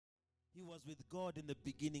He was with God in the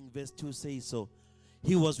beginning. Verse 2 says so.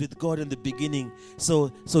 He was with God in the beginning.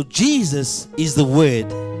 So Jesus is the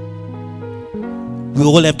Word. We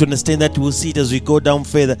all have to understand that. We'll see it as we go down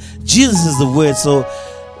further. Jesus is the Word. So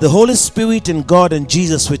the Holy Spirit and God and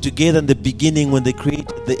Jesus were together in the beginning when they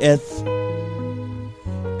created the earth.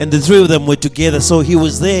 And the three of them were together. So he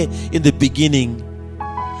was there in the beginning.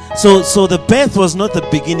 So the birth was not the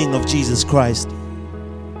beginning of Jesus Christ.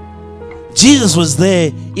 Jesus was there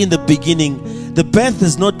in the beginning. The birth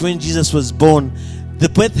is not when Jesus was born. The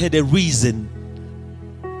birth had a reason.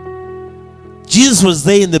 Jesus was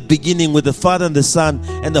there in the beginning with the Father and the Son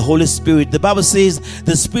and the Holy Spirit. The Bible says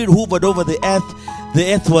the Spirit hovered over the earth.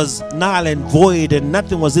 The earth was null and void, and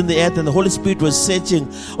nothing was in the earth, and the Holy Spirit was searching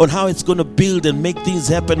on how it's going to build and make things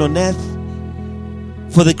happen on earth.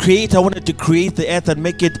 For the Creator wanted to create the earth and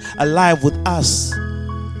make it alive with us.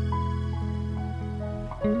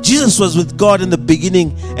 Jesus was with God in the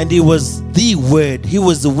beginning, and He was the Word. He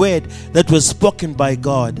was the Word that was spoken by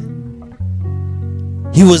God.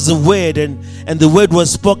 He was the Word, and the Word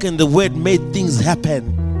was spoken. The Word made things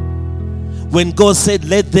happen. When God said,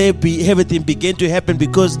 let there be, everything began to happen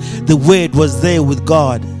because the Word was there with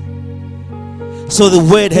God. So the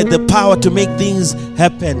Word had the power to make things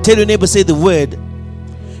happen. Tell your neighbor, say the Word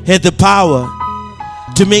had the power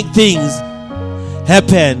to make things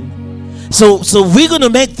happen. So we're going to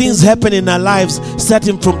make things happen in our lives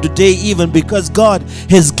starting from today even, because God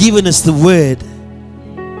has given us the Word.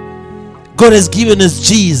 God has given us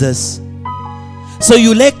Jesus. So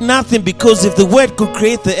you lack nothing, because if the Word could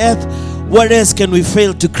create the earth, what else can we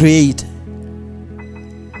fail to create?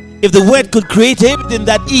 If the Word could create everything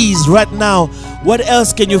that is right now, what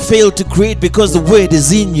else can you fail to create, because the Word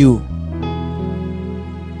is in you?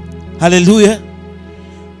 Hallelujah.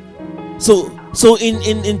 So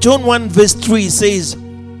in John 1 verse 3 it says,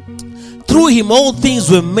 through Him all things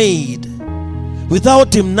were made.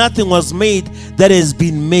 Without Him nothing was made that has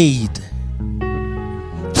been made.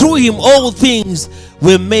 Through Him all things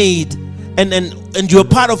were made. And you're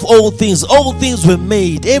part of all things. All things were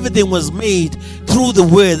made. Everything was made through the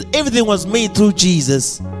Word. Everything was made through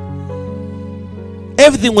Jesus.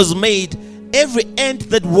 Everything was made. Every ant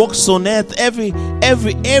that walks on earth,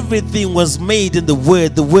 everything was made in the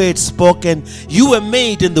Word. The Word spoken. You were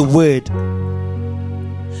made in the Word.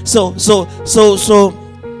 So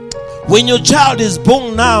when your child is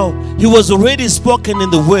born now, he was already spoken in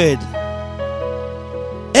the Word.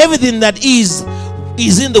 Everything that is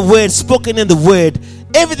in the Word, spoken in the Word.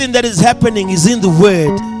 Everything that is happening is in the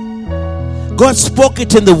Word. God spoke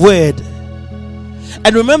it in the Word.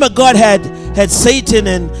 And remember, God had Satan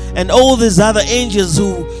and all these other angels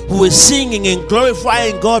who were singing and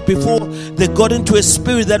glorifying God before they got into a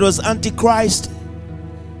spirit that was Antichrist.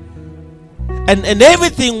 And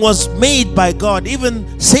everything was made by God.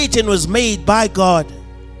 Even Satan was made by God.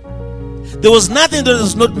 There was nothing that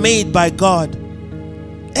was not made by God.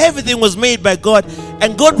 Everything was made by God.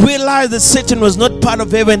 And God realized that Satan was not part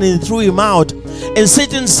of heaven, and He threw him out. And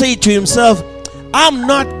Satan said to himself, I'm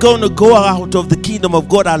not going to go out of the kingdom of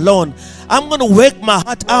God alone. I'm going to work my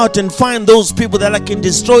heart out and find those people that I can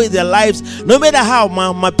destroy their lives. No matter how,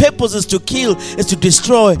 my purpose is to kill, is to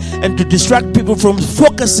destroy, and to distract people from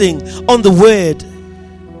focusing on the Word.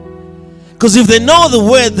 Because if they know the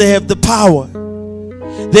Word, they have the power.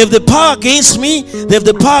 They have the power against me. They have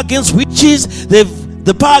the power against witches. They have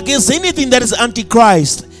the power against anything that is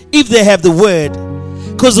Antichrist, if they have the Word.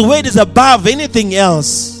 Because the Word is above anything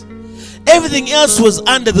else. Everything else was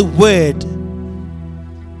under the Word.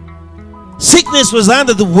 Sickness was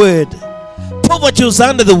under the Word. Poverty was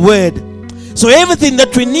under the Word. So everything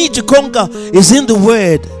that we need to conquer is in the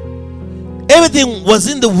Word. Everything was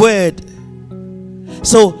in the Word.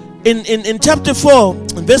 So in chapter 4,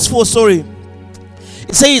 in verse 4, it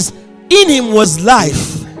says, in Him was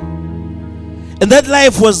life, and that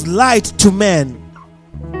life was light to man.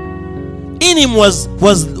 In Him was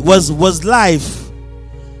life.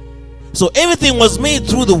 So everything was made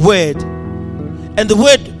through the Word. And the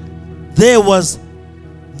Word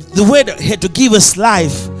had to give us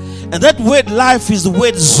life. And that word life is the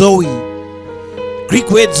word Zoe. Greek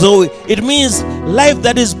word Zoe. It means life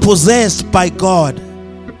that is possessed by God.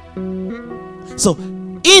 So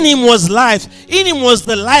in Him was life. In Him was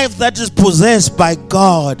the life that is possessed by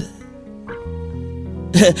God.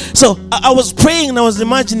 So I was praying and I was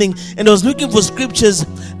imagining and I was looking for scriptures.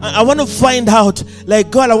 I want to find out,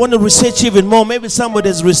 like, God, I want to research even more. Maybe somebody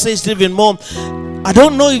has researched even more. I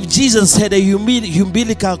don't know if Jesus had a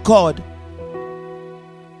umbilical cord.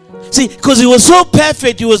 See, because He was so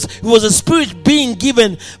perfect. He was a spirit being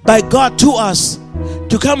given by God to us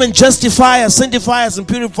to come and justify us, sanctify us, and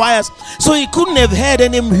purify us. So he couldn't have had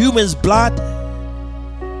any human's blood.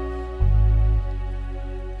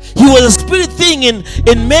 He was a spirit thing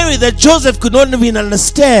in Mary that Joseph could not even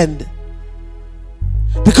understand.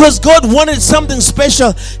 Because God wanted something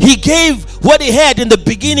special, he gave what he had in the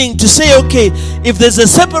beginning to say, okay, if there's a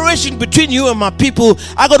separation between you and my people,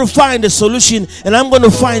 I got to find a solution, and I'm going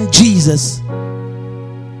to find Jesus.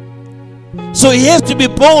 So he has to be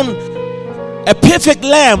born a perfect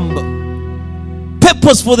lamb,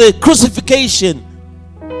 purpose for the crucifixion.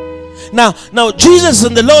 Now Jesus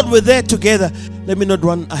and the Lord were there together. Let me not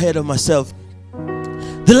run ahead of myself.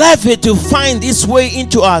 The life had to find its way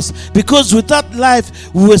into us, because without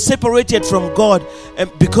life we were separated from God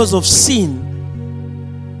because of sin.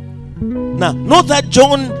 Now, note that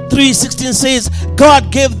John 3:16 says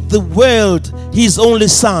God gave the world his only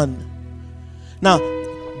son. Now,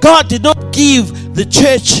 God did not give the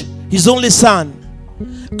church his only son.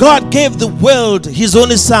 God gave the world his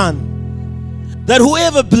only son, that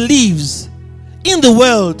whoever believes in the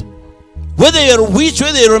world, whether you're a witch,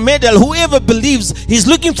 whether you're a medal, whoever believes, he's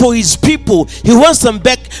looking for his people. He wants them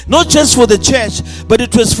back, not just for the church, but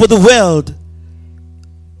it was for the world.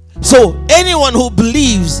 So anyone who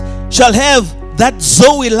believes shall have that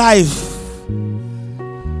Zoe life.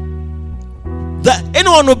 That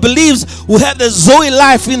anyone who believes will have the Zoe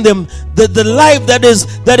life in them, the life that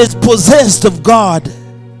is possessed of God.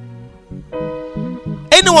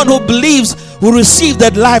 Anyone who believes will receive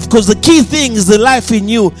that life, because the key thing is the life in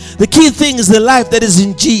you. The key thing is the life that is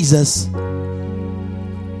in Jesus.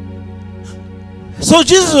 So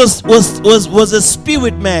Jesus was a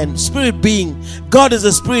spirit man, spirit being. God is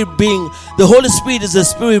a spirit being. The Holy Spirit is a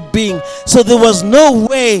spirit being. So there was no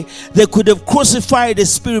way they could have crucified a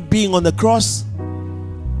spirit being on the cross.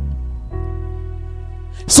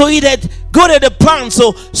 So God had a plan.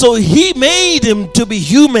 So he made him to be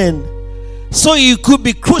human, so he could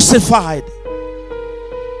be crucified.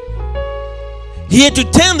 He had to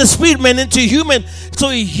turn the spirit man into human. So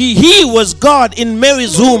he was God in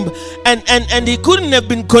Mary's womb, and he couldn't have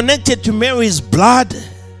been connected to Mary's blood.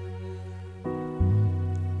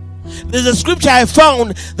 There's a scripture I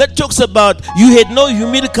found that talks about you had no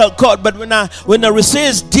umbilical cord, but when I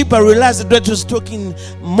researched deep, I realized that was talking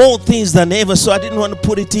more things than ever, so I didn't want to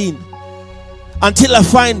put it in until I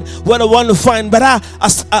find what I want to find. But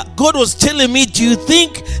God was telling me, do you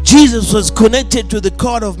think Jesus was connected to the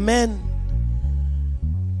cord of man?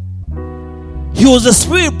 He was a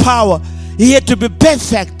spirit power. He had to be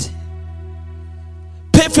perfect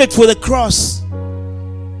for the cross.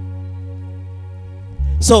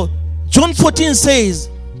 So John 14 says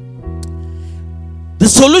the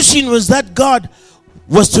solution was that God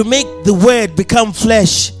was to make the word become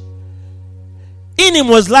flesh. In him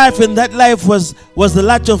was life, and that life was the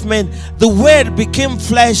light of men. The word became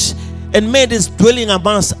flesh and made his dwelling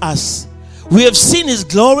amongst us. We have seen his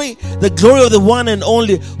glory, the glory of the one and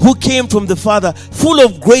only who came from the Father, full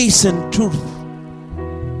of grace and truth.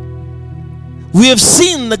 We have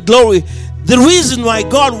seen the glory. The reason why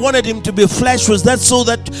God wanted him to be flesh was that so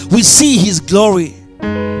that we see his glory.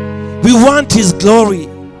 We want his glory.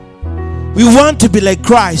 We want to be like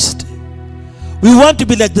Christ. We want to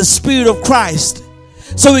be like the Spirit of Christ,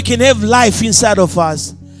 so we can have life inside of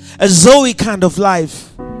us, a Zoe kind of life.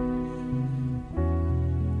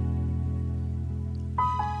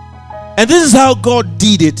 And this is how God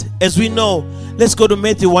did it, as we know. Let's go to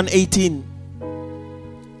Matthew 1:18.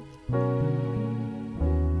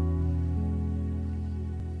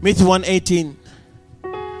 Matthew 1:18.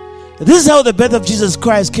 This is how the birth of Jesus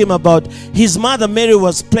Christ came about. His mother Mary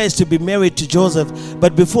was placed to be married to Joseph,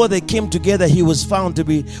 but before they came together, he was found to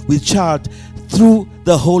be with child through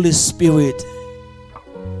the Holy Spirit.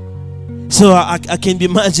 So I can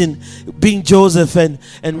imagine being Joseph and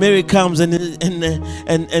Mary comes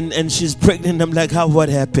and she's pregnant. I'm like, what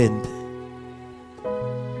happened?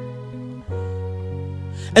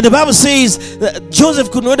 And the Bible says that Joseph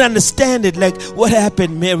could not understand it. Like, what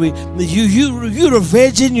happened, Mary? You're a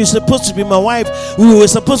virgin. You're supposed to be my wife. We were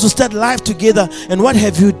supposed to start life together. And what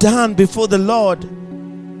have you done before the Lord?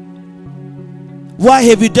 Why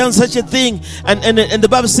have you done such a thing? And the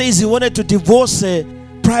Bible says he wanted to divorce her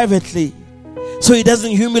privately, so he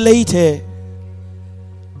doesn't humiliate her.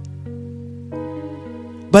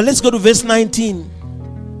 But let's go to verse 19.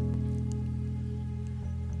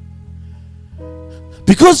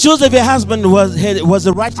 Because Joseph, her husband, was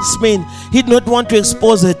a righteous man, he did not want to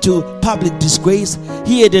expose her to public disgrace.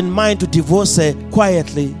 He had in mind to divorce her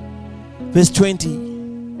quietly. Verse 20.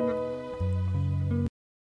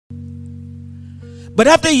 But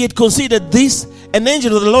after he had considered this an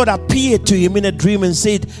angel of the Lord appeared to him in a dream and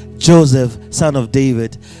said, Joseph, son of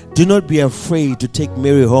David, do not be afraid to take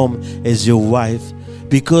Mary home as your wife,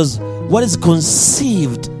 because what is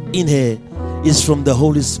conceived in her is from the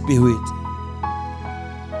Holy Spirit.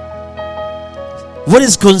 What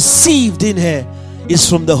is conceived in her is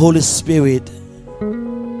from the Holy Spirit.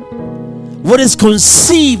 What is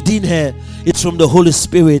conceived in her is from the Holy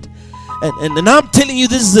Spirit. And I'm telling you,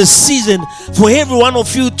 this is a season for every one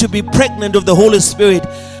of you to be pregnant of the Holy Spirit.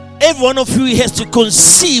 Every one of you has to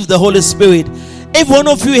conceive the Holy Spirit. Every one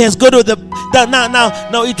of you has got to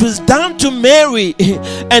now it was done to Mary,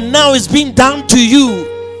 and now it's being done to you.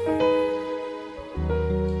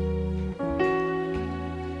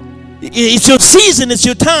 It's your season, it's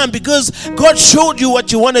your time, because God showed you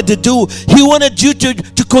what you wanted to do. He wanted you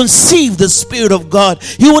to conceive the Spirit of God.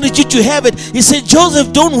 He wanted you to have it. He said,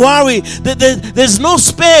 Joseph, don't worry. There's no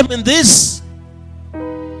sperm in this.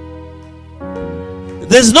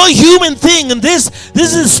 There's no human thing in this.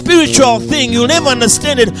 This is a spiritual thing. You'll never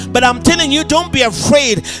understand it. But I'm telling you, don't be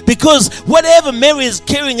afraid, because whatever Mary is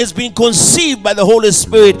carrying has been conceived by the Holy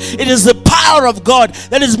Spirit. It is the power of God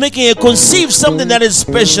that is making her conceive something that is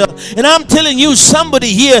special. And I'm telling you, somebody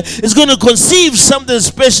here is going to conceive something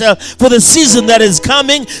special for the season that is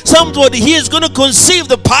coming. Somebody here is going to conceive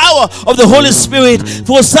the power of the Holy Spirit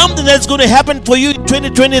for something that's going to happen for you in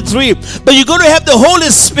 2023. But you're going to have the Holy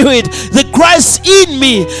Spirit, the Christ in me.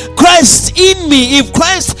 Christ in me. If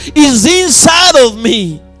Christ is inside of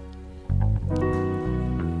me,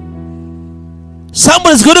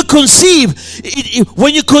 somebody's going to conceive.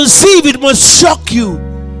 When you conceive, it must shock you.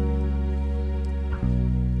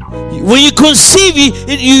 When you conceive,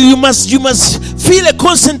 you must feel a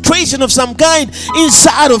concentration of some kind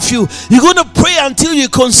inside of you. You're going to pray until you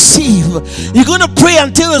conceive. You're going to pray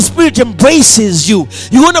until the Spirit embraces you.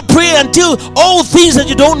 You're going to pray until all things that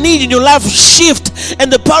you don't need in your life shift,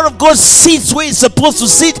 and the power of God sits where it's supposed to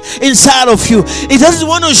sit inside of you. It doesn't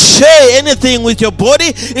want to share anything with your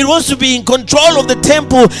body. It wants to be in control of the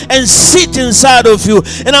temple and sit inside of you.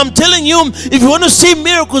 And I'm telling you, if you want to see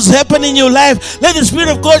miracles happen in your life, let the Spirit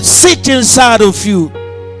of God sit inside of you.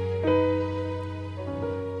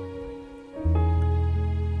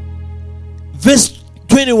 Verse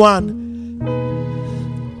 21.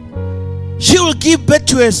 She will give birth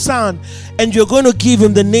to a son, and you're going to give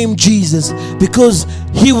him the name Jesus, because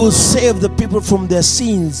he will save the people from their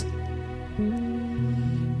sins.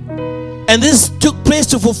 And this took place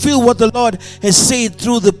to fulfill what the Lord has said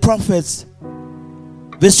through the prophets.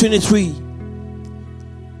 Verse 23.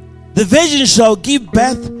 The virgin shall give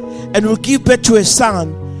birth and will give birth to a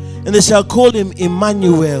son, and they shall call him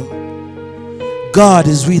Emmanuel. God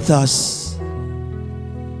is with us.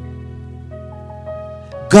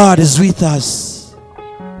 God is with us.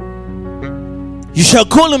 You shall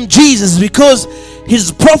call him Jesus, because his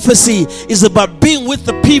prophecy is about being with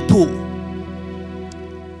the people.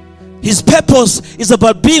 His purpose is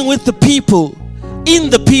about being with the people, in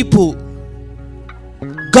the people.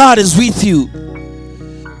 God is with you.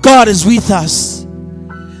 God is with us.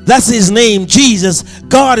 That's his name, Jesus.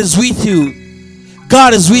 God is with you.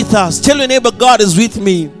 God is with us. Tell your neighbor, God is with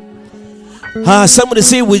me. Somebody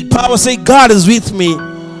say with power, say God is with me.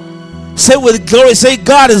 Say with glory, say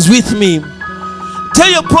God is with me. Tell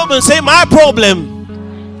your problem, say my problem.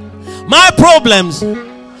 My problems,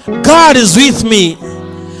 God is with me.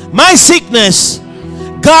 My sickness,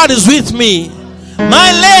 God is with me.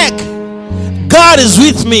 My leg, God is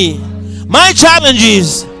with me. My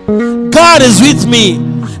challenges, God is with me.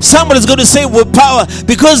 Somebody's going to say with power,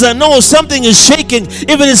 because I know something is shaking.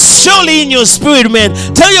 Even it's surely in your spirit, man.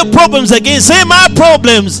 Tell your problems again. Say my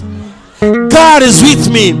problems, God is with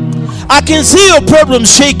me. I can see your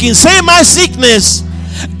problems shaking. Say my sickness,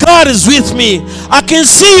 God is with me. I can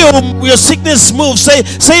see your sickness move.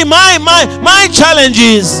 Say my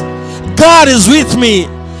challenges, God is with me.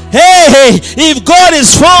 Hey, if God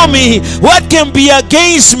is for me, what can be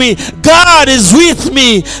against me? God is with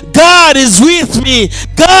me. God is with me.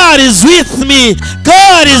 God is with me.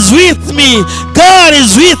 God is with me. God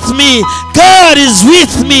is with me. God is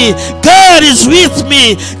with me. God is with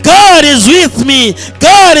me. God is with me.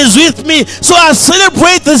 God is with me. So I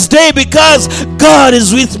celebrate this day because God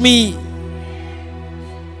is with me.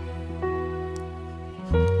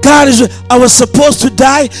 I was supposed to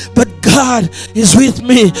die, but God is with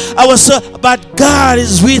me. But God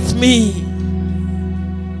is with me.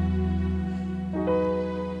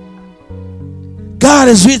 God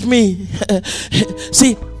is with me.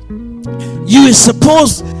 See, you are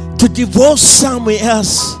supposed to divorce somewhere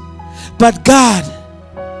else, but God,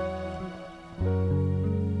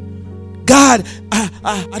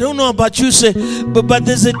 I don't know about you, say, but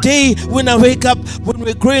there's a day when I wake up, when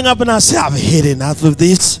we're growing up, and I say, I've had enough of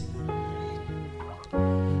this.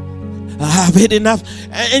 I've had enough.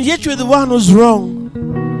 And yet you're the one who's wrong.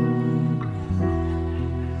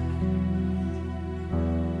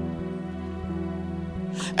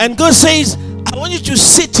 And God says, I want you to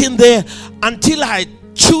sit in there until I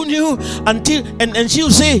tune you, until and he'll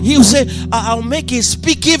say, I'll make it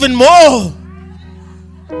speak even more.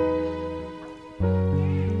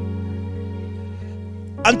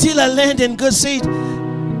 Until I land, and God said,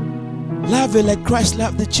 love her like Christ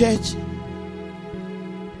loved the church.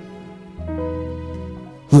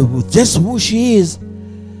 Just who she is.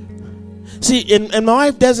 See, and my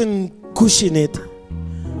wife doesn't cushion it.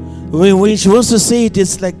 When she wants to say it,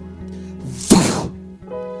 it's like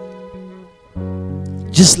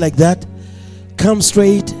just like that. Come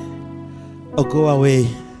straight or go away.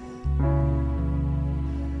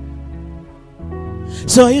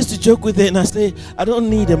 So I used to joke with her and I say, I don't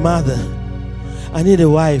need a mother, I need a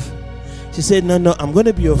wife. She said, no, I'm going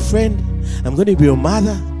to be your friend, I'm going to be your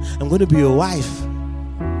mother, I'm going to be your wife.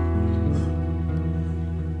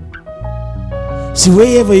 See,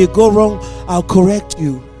 wherever you go wrong, I'll correct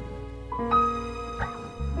you.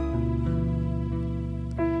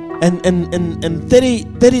 And 30,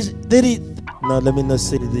 no, let me not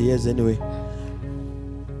say the years anyway.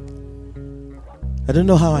 I don't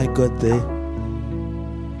know how I got there.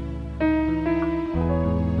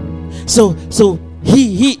 So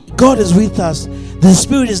God is with us. The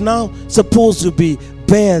Spirit is now supposed to be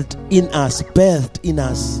birthed in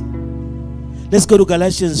us. Let's go to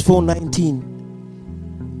Galatians 4:19.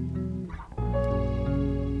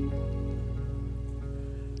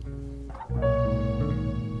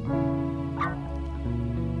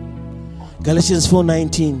 Galatians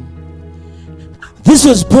 4:19. This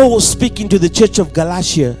was Paul speaking to the church of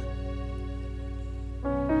Galatia.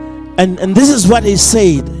 And this is what he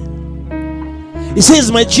said. He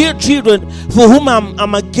says, my dear children, for whom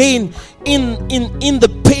I'm again in the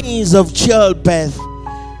pains of childbirth,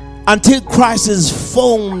 until Christ is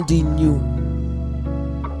formed in you.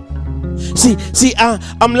 See,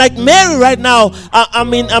 I'm like Mary right now.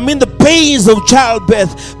 I'm in the pains of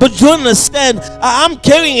childbirth. But you understand, I'm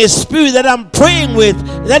carrying a spirit that I'm praying with,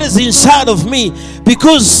 that is inside of me,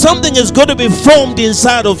 because something is going to be formed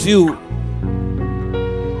inside of you.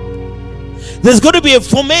 There's going to be a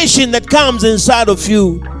formation that comes inside of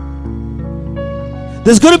you.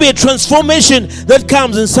 There's going to be a transformation that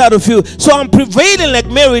comes inside of you. So I'm prevailing like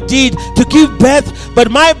Mary did to give birth,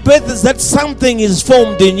 but my birth is that something is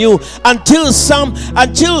formed in you. Until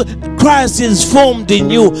Christ is formed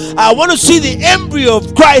in you, I want to see the embryo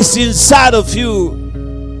of Christ inside of you.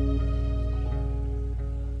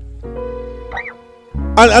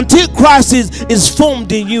 Until Christ is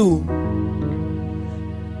formed in you.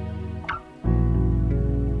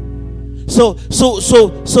 So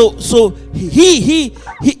he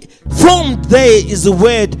formed there is the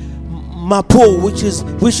word mapo,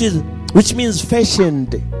 which means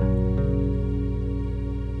fashioned.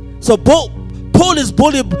 So Paul is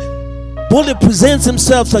boldly presents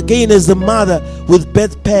himself again as the mother with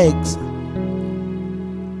birth pegs.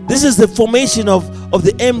 This is the formation of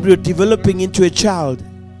the embryo developing into a child.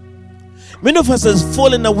 Many of us has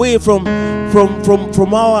fallen away from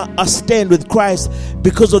our stand with Christ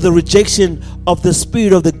because of the rejection of the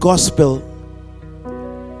spirit of the gospel.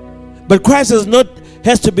 But Christ has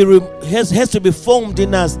to be formed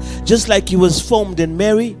in us, just like he was formed in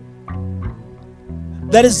Mary.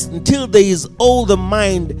 That is until there is all the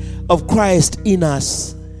mind of Christ in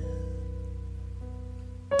us.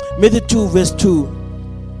 Matthew 2 verse 2.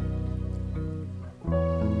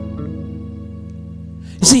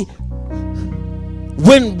 You see,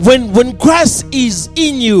 when Christ is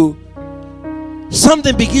in you,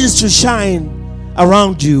 something begins to shine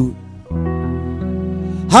around you.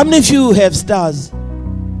 How many of you have stars?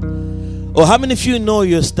 Or how many of you know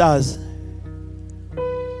your stars?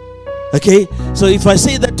 Okay, so if I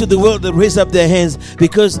say that to the world, they raise up their hands,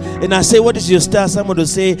 and I say, what is your star? Someone will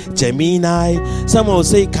say Gemini, someone will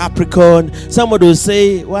say Capricorn, someone will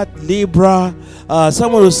say what, Libra,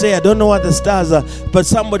 someone will say, I don't know what the stars are, but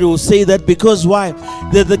somebody will say that because why?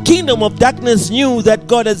 The kingdom of darkness knew that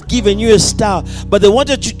God has given you a star, but they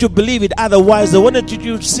wanted you to believe it otherwise. They wanted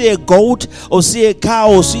you to see a goat or see a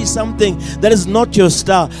cow or see something that is not your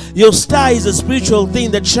star. Your star is a spiritual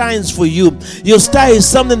thing that shines for you. Your star is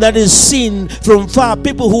something that is seen from far.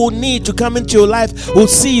 People who need to come into your life will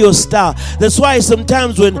see your star. That's why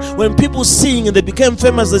sometimes when people sing and they become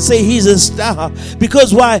famous, they say he's a star,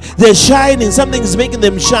 because why? They're shining. Something is making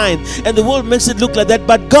them shine, and the world makes it look like that,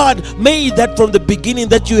 but God made that from the beginning,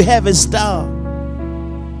 that you have a star.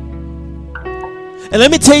 And let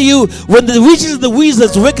me tell you, when the witches and the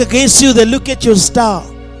wizards work against you, they look at your star.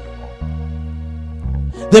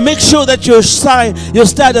 They make sure that your star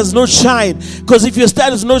does not shine. Because if your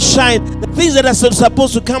star does not shine, the things that are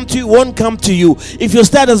supposed to come to you won't come to you. If your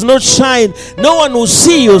star does not shine, no one will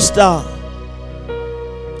see your star.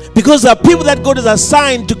 Because there are people that God has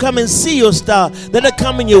assigned to come and see your star, that are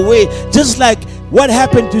coming your way. Just like what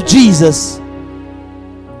happened to Jesus.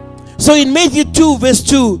 So in Matthew 2 verse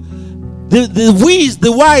 2,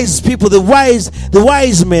 the wise people, the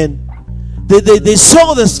wise men, they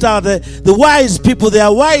saw the star. The wise people, they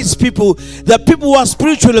are wise people. There are people who are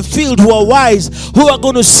spiritually filled, who are wise, who are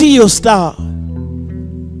going to see your star.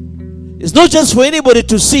 It's not just for anybody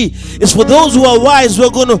to see. It's for those who are wise, who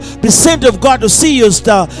are going to be sent of God to see your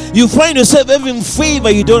star. You find yourself having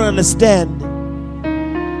favor you don't understand.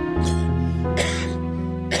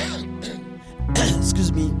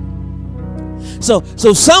 Excuse me. So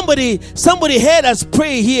somebody heard us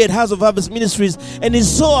pray here at House of Harvest Ministries, and he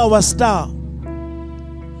saw our star.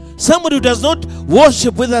 Somebody who does not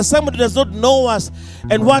worship with us, somebody who does not know us,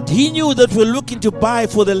 and what he knew that we're looking to buy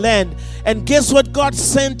for the land. And guess what? God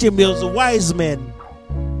sent him. He was a wise man.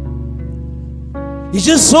 He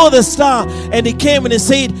just saw the star and he came and he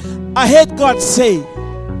said, I heard God say,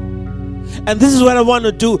 and this is what I want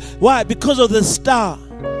to do. Why? Because of the star.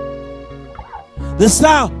 The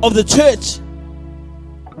star of the church.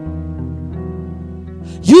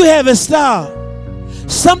 You have a star.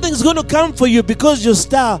 Something's going to come for you because your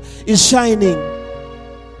star is shining.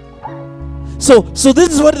 So this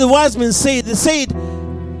is what the wise men said. They said,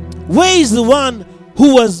 where is the one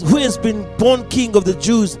who has been born king of the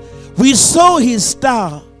Jews? We saw his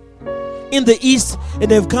star in the east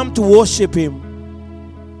and have come to worship him.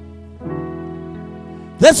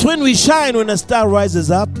 That's when we shine, when a star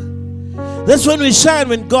rises up. That's when we shine,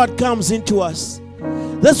 when God comes into us.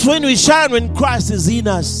 That's when we shine, when Christ is in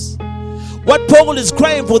us. What Paul is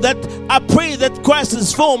crying for, that I pray that Christ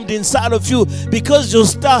is formed inside of you, because your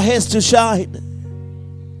star has to shine.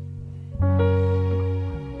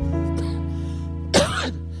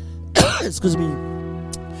 Excuse me.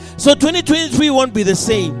 So 2023 won't be the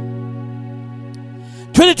same.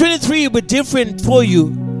 2023 will be different for you,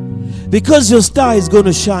 because your star is going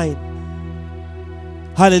to shine.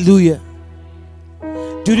 Hallelujah.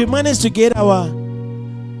 Did we manage to get our...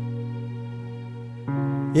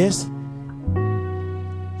 Yes?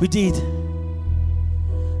 We did.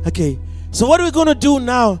 Okay. So what we're going to do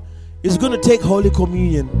now is going to take Holy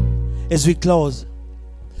Communion as we close.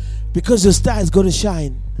 Because your star is going to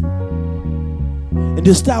shine. And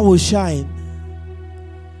your star will shine.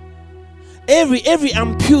 Every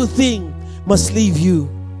impure thing must leave you.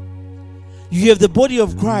 You have the body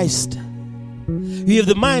of Christ. You have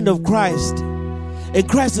the mind of Christ. And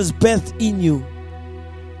Christ is birthed in you.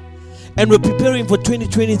 And we're preparing for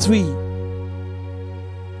 2023.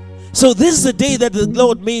 So this is the day that the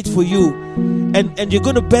Lord made for you. And you're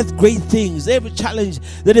going to birth great things. Every challenge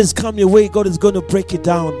that has come your way, God is going to break it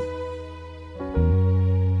down.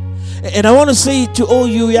 And I want to say to all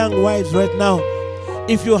you young wives right now,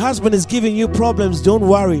 if your husband is giving you problems, don't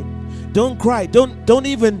worry. Don't cry. Don't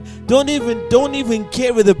even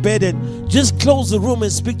carry the burden. Just close the room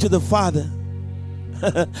and speak to the Father.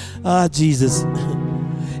 Jesus.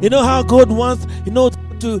 You know how God wants,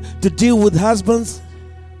 to deal with husbands?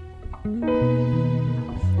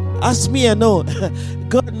 Ask me, I know.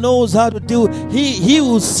 God knows how to deal. He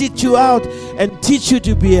will sit you out and teach you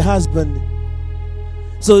to be a husband.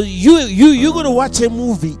 So you're going to watch a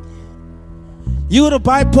movie. You're going to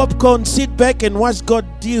buy popcorn, sit back and watch God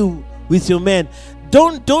deal with your man.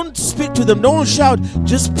 Don't speak to them. Don't shout.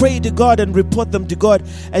 Just pray to God and report them to God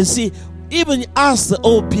and see. Even ask the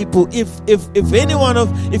old people,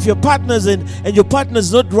 if your partner's and your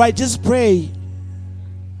partner's not right, just pray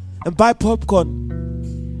and buy popcorn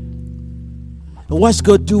and watch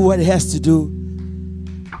God do what He has to do,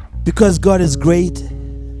 because God is great.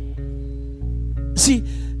 See,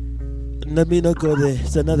 let me not go there.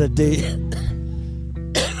 It's another day.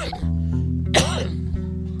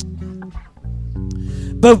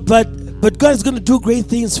 But God is going to do great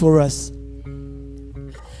things for us.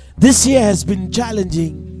 This year has been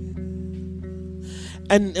challenging.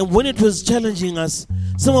 And when it was challenging us,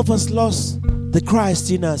 some of us lost the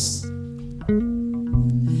Christ in us.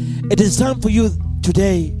 It is time for you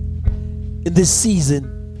today, in this season,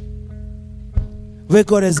 where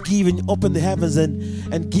God has opened the heavens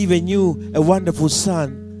and given you a wonderful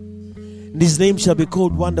Son. And His name shall be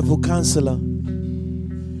called Wonderful Counselor.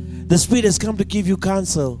 The Spirit has come to give you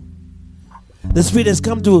counsel. The Spirit has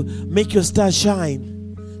come to make your star shine.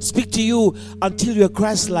 Speak to you until you are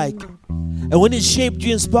Christ-like. And when He shaped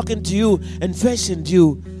you and spoken to you and fashioned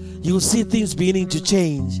you, you will see things beginning to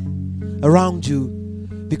change around you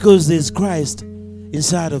because there's Christ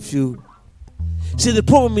inside of you. See, the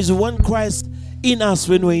problem is we want Christ in us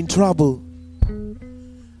when we're in trouble.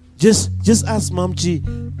 Just ask Mamchi,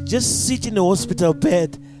 just sit in the hospital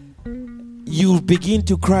bed, you begin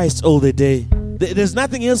to Christ all the day. There's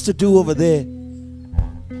nothing else to do over there.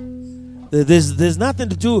 There's nothing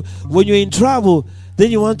to do. When you're in trouble,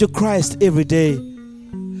 then you want to Christ every day.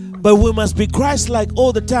 But we must be Christ-like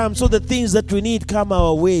all the time so the things that we need come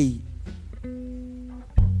our way.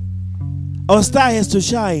 Our star has to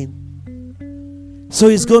shine. So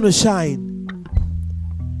it's going to shine.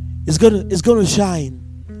 It's going to shine.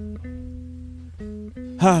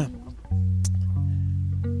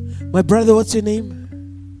 My brother, what's your name?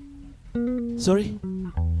 Sorry?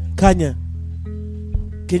 Kanya.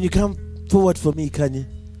 Can you come forward for me, Kanya?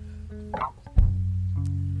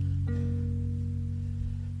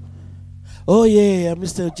 Oh yeah, I'm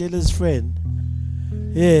Mr. Jailer's friend.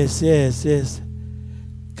 Yes.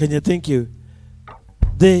 Kanya, thank you.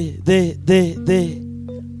 There's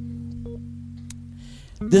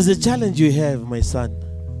a challenge you have, my son.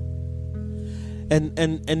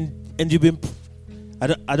 And you've been,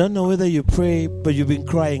 I don't know whether you pray, but you've been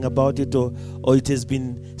crying about it, or it has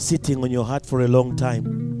been sitting on your heart for a long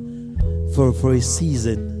time, for a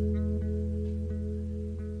season.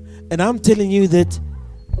 And I'm telling you that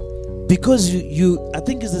because you I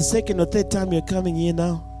think it's the second or third time you're coming here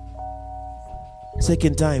now.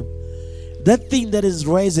 Second time. That thing that is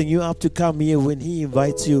raising you up to come here when He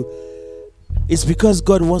invites you, it's because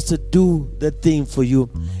God wants to do that thing for you.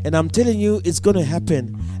 And I'm telling you, it's going to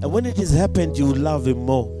happen. And when it has happened, you will love Him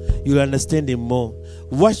more. You will understand Him more.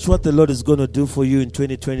 Watch what the Lord is going to do for you in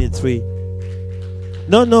 2023.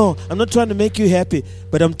 No, I'm not trying to make you happy,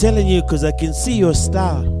 but I'm telling you because I can see your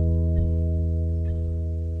star.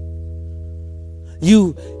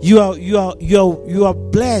 You are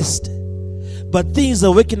blessed. But things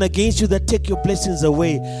are working against you that take your blessings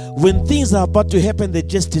away. When things are about to happen, they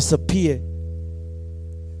just disappear.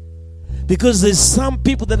 Because there's some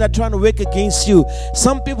people that are trying to work against you.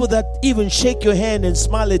 Some people that even shake your hand and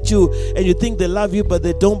smile at you, and you think they love you, but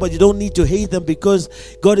they don't. But you don't need to hate them, because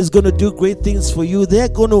God is going to do great things for you. They're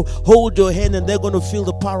going to hold your hand, and they're going to feel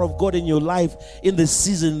the power of God in your life in this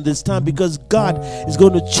season, in this time, because God is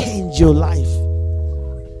going to change your life.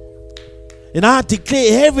 And I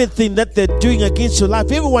declare everything that they're doing against your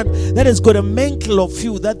life, everyone that has got a mantle of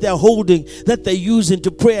you that they're holding, that they're using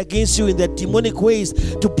to pray against you in their demonic ways,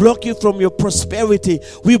 to block you from your prosperity,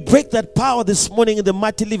 we break that power this morning in the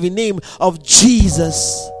mighty living name of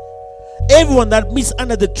Jesus. Everyone that meets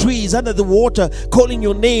under the trees, under the water, calling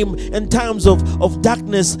your name in times of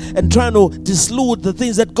darkness and trying to dislude the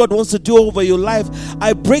things that God wants to do over your life,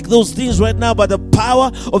 I break those things right now by the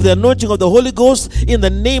power of the anointing of the Holy Ghost in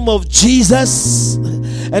the name of Jesus.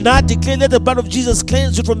 And I declare, let the blood of Jesus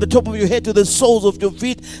cleanse you from the top of your head to the soles of your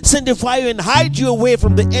feet, sanctify you and hide you away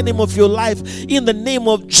from the enemy of your life in the name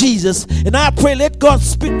of Jesus. And I pray, let God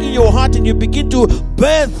speak in your heart and you begin to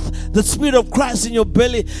birth the Spirit of Christ in your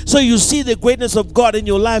belly, so you see the greatness of God in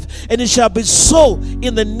your life, and it shall be so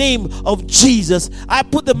in the name of Jesus. I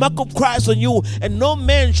put the mark of Christ on you, and no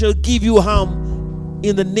man shall give you harm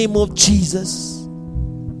in the name of Jesus.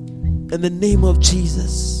 In the name of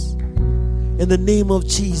Jesus. In the name of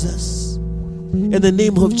Jesus. In the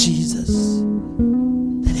name of Jesus.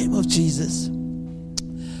 In the name of Jesus.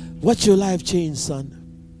 Watch your life change, son.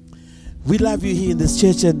 We love you here in this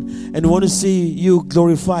church and want to see you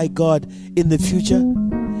glorify God in the future.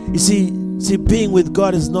 You see, being with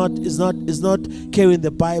God is not carrying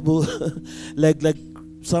the Bible like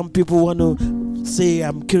some people want to say,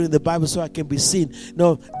 I'm carrying the Bible so I can be seen.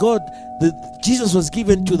 No, Jesus was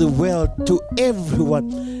given to the world, to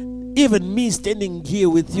everyone. Even me standing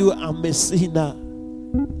here with you, I'm a sinner.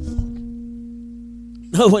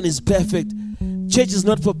 No one is perfect. Church is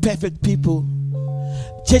not for perfect people.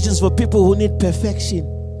 Church is for people who need perfection.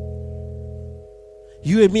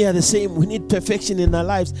 You and me are the same. We need perfection in our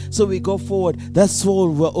lives, so we go forward. That's all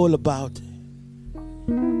we're all about.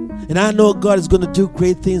 And I know God is going to do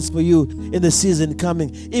great things for you in the season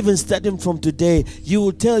coming. Even starting from today, you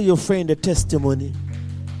will tell your friend a testimony.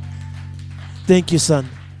 Thank you, son.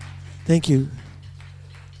 Thank you.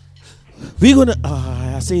 We're going to,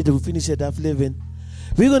 I say that we finish at half 11.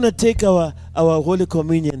 We're going to take our Holy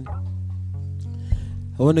Communion.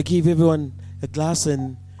 I want to give everyone a glass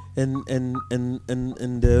and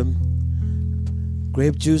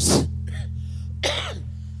grape juice.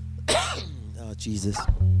 Oh, Jesus.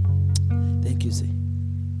 Thank you, see.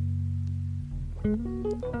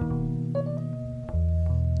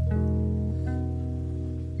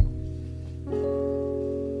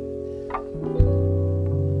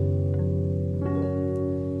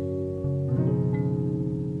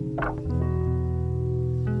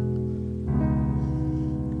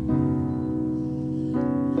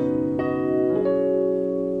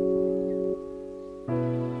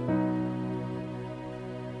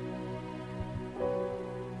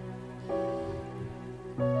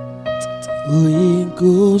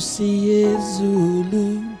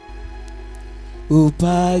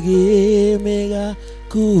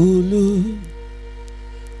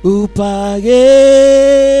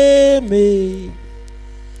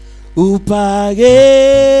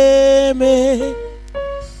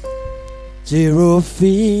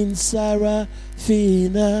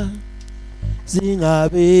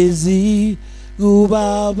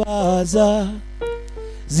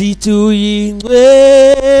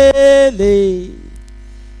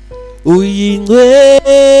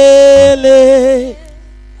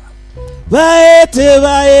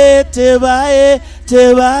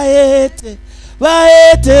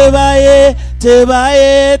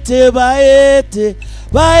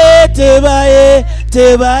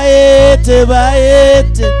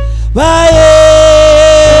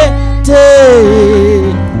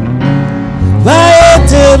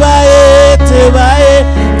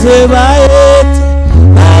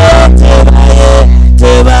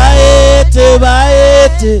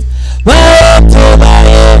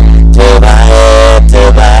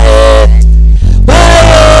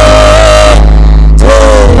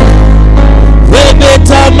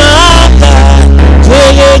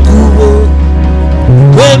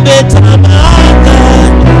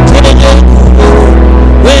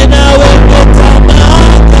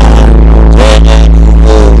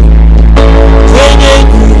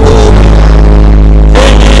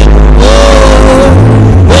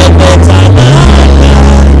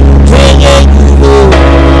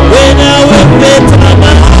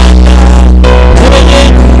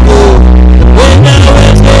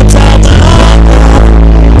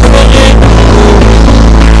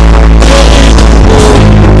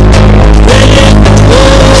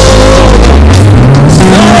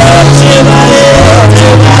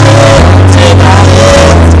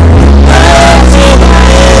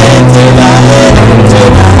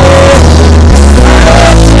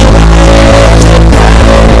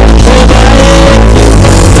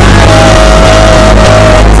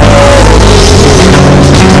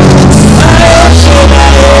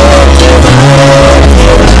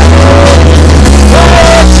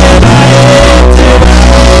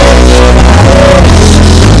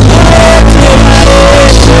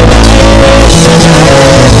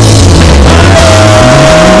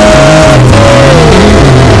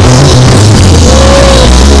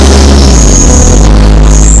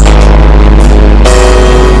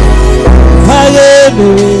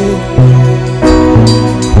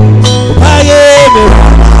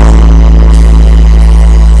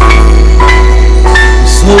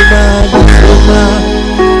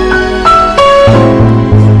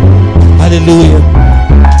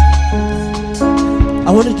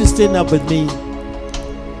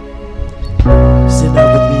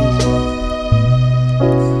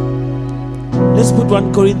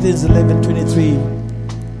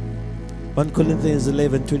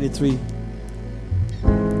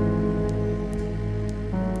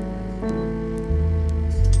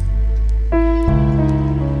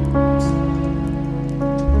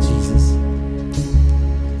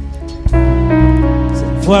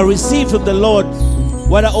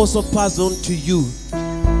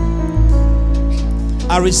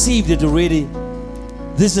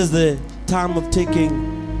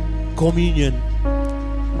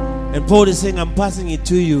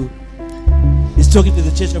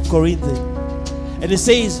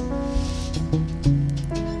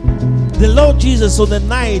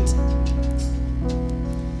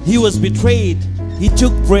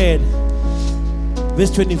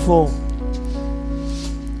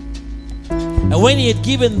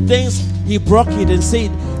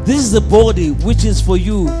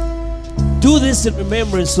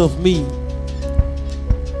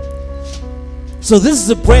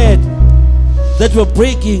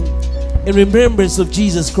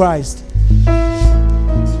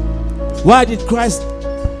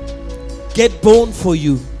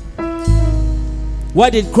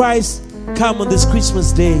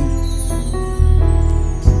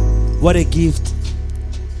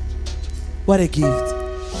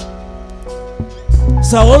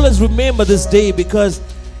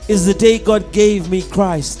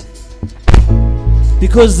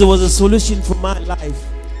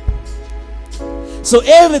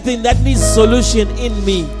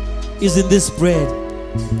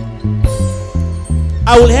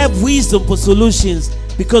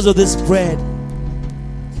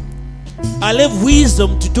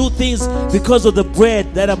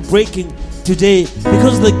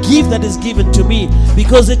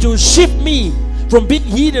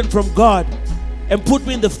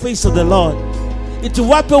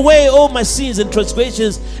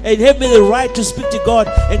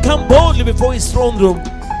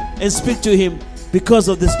 and speak to him because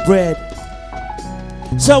of this bread.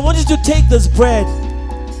 So I want you to take this bread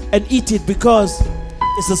and eat it, because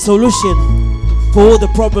it's a solution for all the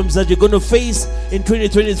problems that you're going to face in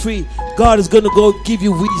 2023. God is going to go give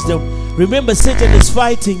you wisdom. Remember, Satan is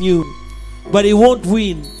fighting you, but he won't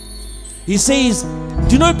win. He says,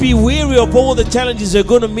 do not be weary of all the challenges you're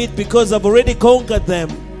going to meet, because I've already conquered them.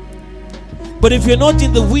 But if you're not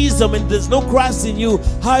in the wisdom and there's no Christ in you,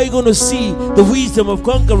 how are you going to see the wisdom of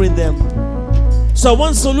conquering them? So I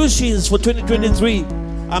want solutions for 2023.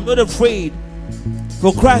 I'm not afraid,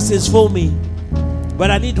 for Christ is for me.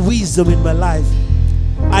 But I need wisdom in my life.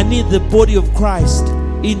 I need the body of Christ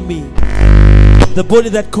in me. The body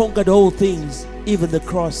that conquered all things, even the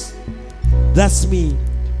cross. That's me,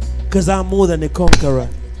 because I'm more than a conqueror.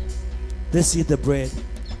 Let's eat the bread.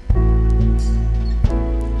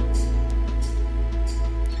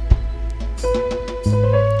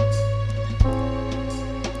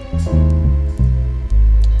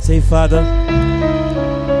 Say, Father,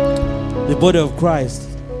 the body of Christ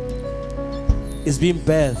is being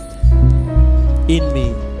birthed in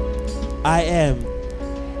me. I am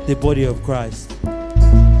the body of Christ.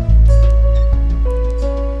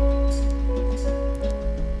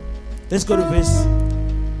 Let's go to verse.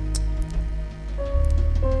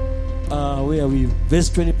 Where are we? Verse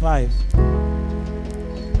 25.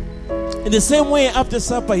 In the same way, after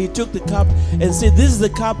supper, he took the cup and said, "This is the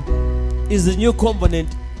cup, is the new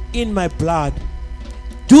covenant in my blood.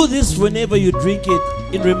 Do this whenever you drink it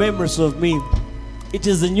in remembrance of me." It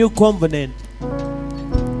is the new covenant.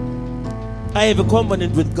 I have a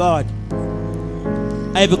covenant with God.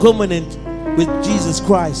 I have a covenant with Jesus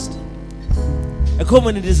Christ. A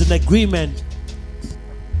covenant is an agreement.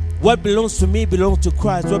 What belongs to me belongs to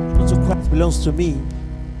Christ. What belongs to Christ belongs to me.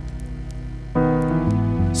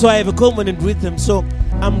 So I have a covenant with him. So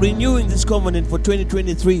I'm renewing this covenant for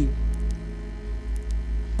 2023.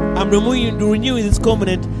 I'm renewing this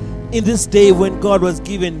covenant in this day when God has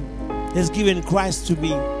given Christ to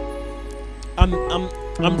me.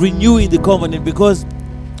 I'm renewing the covenant, because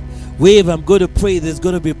wherever I'm going to pray, there's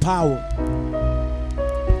going to be power.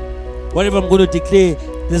 Whatever I'm going to declare,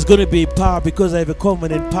 there's going to be power, because I have a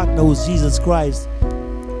covenant partner with Jesus Christ.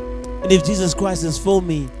 And if Jesus Christ is for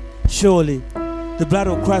me, surely the blood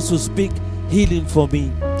of Christ will speak healing for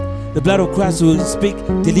me. The blood of Christ will speak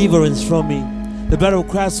deliverance for me. The blood of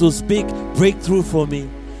Christ will speak breakthrough for me.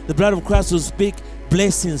 The blood of Christ will speak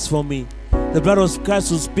blessings for me. The blood of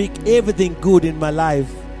Christ will speak everything good in my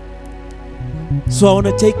life. So I want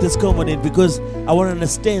to take this covenant, because I want to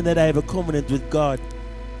understand that I have a covenant with God.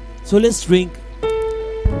 So let's drink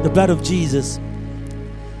the blood of Jesus.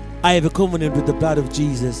 I have a covenant with the blood of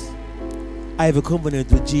Jesus. I have a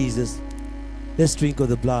covenant with Jesus. Let's drink of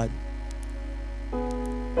the blood.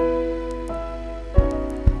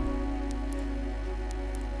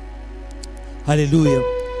 Hallelujah.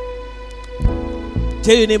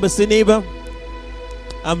 Tell your neighbor, say, neighbor,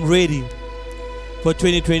 I'm ready for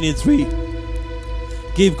 2023.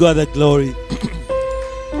 Give God the glory.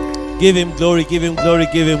 Give him glory, give him glory,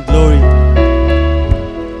 give him glory.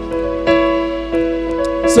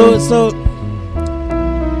 So,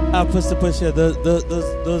 Pastor Pasha,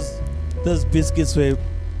 those biscuits were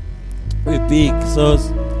big. So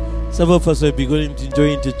some of us will be going to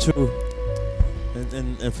enjoy into two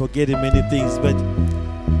and forgetting many things. But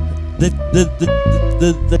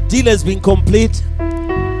the deal has been complete.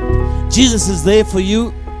 Jesus is there for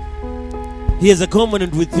you. He has a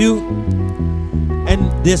covenant with you.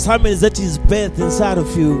 And the assignment is that He's birthed inside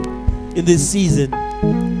of you in this season,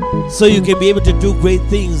 so you can be able to do great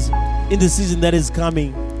things in the season that is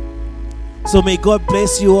coming. So may God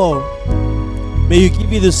bless you all. May He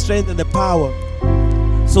give you the strength and the power.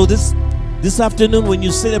 So this afternoon, when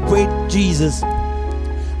you celebrate Jesus,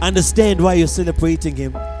 understand why you're celebrating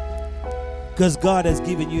Him. Because God has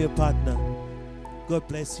given you a partner. God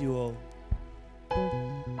bless you all.